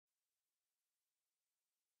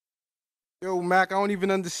Yo, Mac, I don't even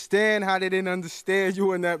understand how they didn't understand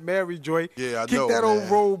you in that Mary joint. Yeah, I Kick know, that man. old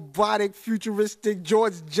robotic, futuristic,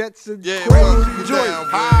 George Jetson, Yeah, crazy joint.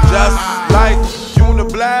 Just like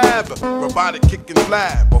Uniblab, robotic kicking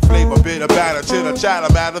flab, or flavor bit of batter,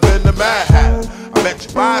 chitter-chatter, madder than the Mad Hatter. I bet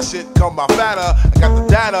you buy shit, come by fatter. I got the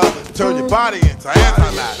data to turn your body into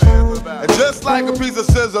antimatter. And just like a piece of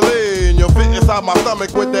Sizzlean, you'll fit inside my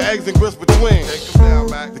stomach with the eggs and grits between.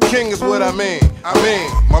 The king is what I mean.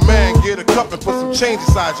 My man, get a cup and put some change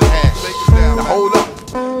inside your hand. Now hold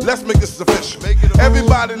up, let's make this official.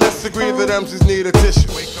 Everybody, let's agree that MCs need a tissue.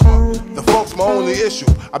 The funk's my only issue.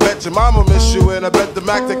 I bet your mama miss you, and I bet the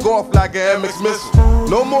Mac take off like an MX missile.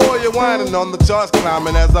 No more you whining on the charts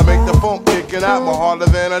climbing as I make the funk kicking out more harder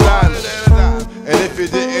than a diamond. And if you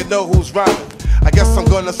didn't know who's rhyming, I guess I'm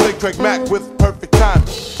gonna say Craig Mack with perfect timing.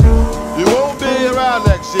 You won't be around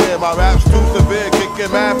next year. My rap's too severe,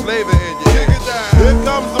 kicking mad flavor in your ear. Here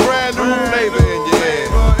comes the brand new flavor in your ear.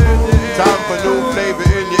 Time for new flavor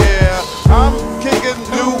in your ear. I'm kicking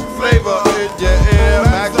new flavor in your ear.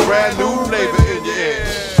 Max, brand new flavor in your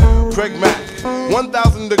ear. Craig Mack,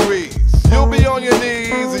 1,000 degrees. You'll be on your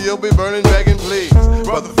knees and you'll be burning, begging, please.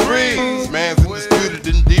 Brother, freeze. Man's undisputed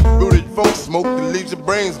and deep-rooted funk smoke that leaves your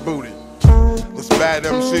brains booted. This bad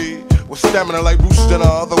MC with stamina like Bruce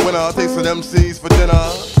Jenner, the winner tasting MCs for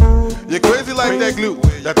dinner. You're crazy like that glue,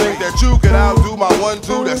 that think that you can outdo my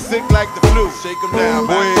 1-2 that's sick like the flu. Shake 'em down,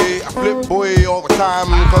 boy, I flip boy all the time,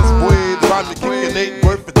 cause boy, the rhyme you kickin' ain't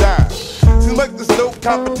worth a dime. Seems like there's no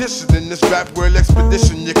competition in this rap world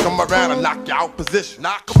expedition. You come around and knock you out position.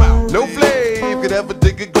 Knock 'em out. No flave could ever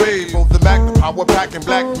dig a grave. Both the Mac, the power pack, and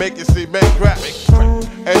black make it see make crack.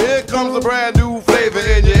 And here comes a brand new flavor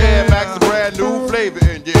in your ear. Max, a brand new flavor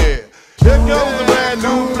in your ear. Here comes a brand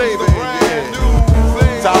new flavor in your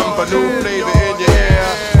ear. Time for new flavor in your ear.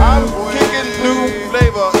 I'm kicking new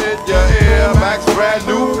flavor in your ear. Max, brand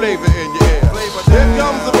new flavor in your ear. Here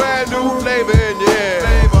comes a brand new flavor in your ear.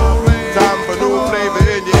 Time for new flavor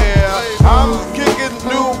in your ear. I'm kicking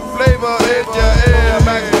new flavor in your ear.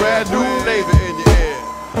 Max, brand new flavor in your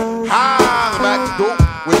ear. Ha, Max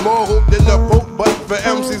dope with more hope than the Pope, but for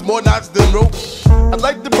MCs more knots than rope. I'd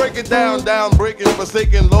like to break it down, breaking,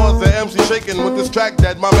 forsaken laws, the MC shaking with this track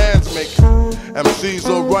that my man's making. MCs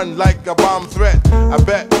will run like a bomb threat, I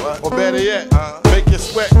bet, or better yet, make you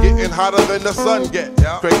sweat, getting hotter than the sun get.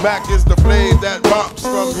 Craig Mack is the flame that romps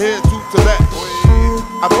from here to Tibet.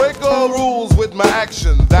 I break all rules with my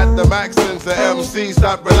action, that the Max sends the MC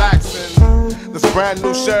stop relaxing. This brand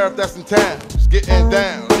new sheriff that's in town, getting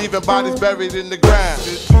down, leaving bodies buried in the ground.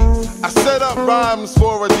 I set up rhymes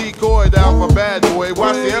for a decoy down for bad boy,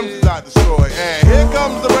 watch the MCs I destroy. And here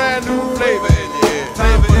comes the brand new flavor in your ear.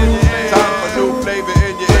 Time for new flavor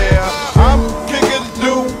in your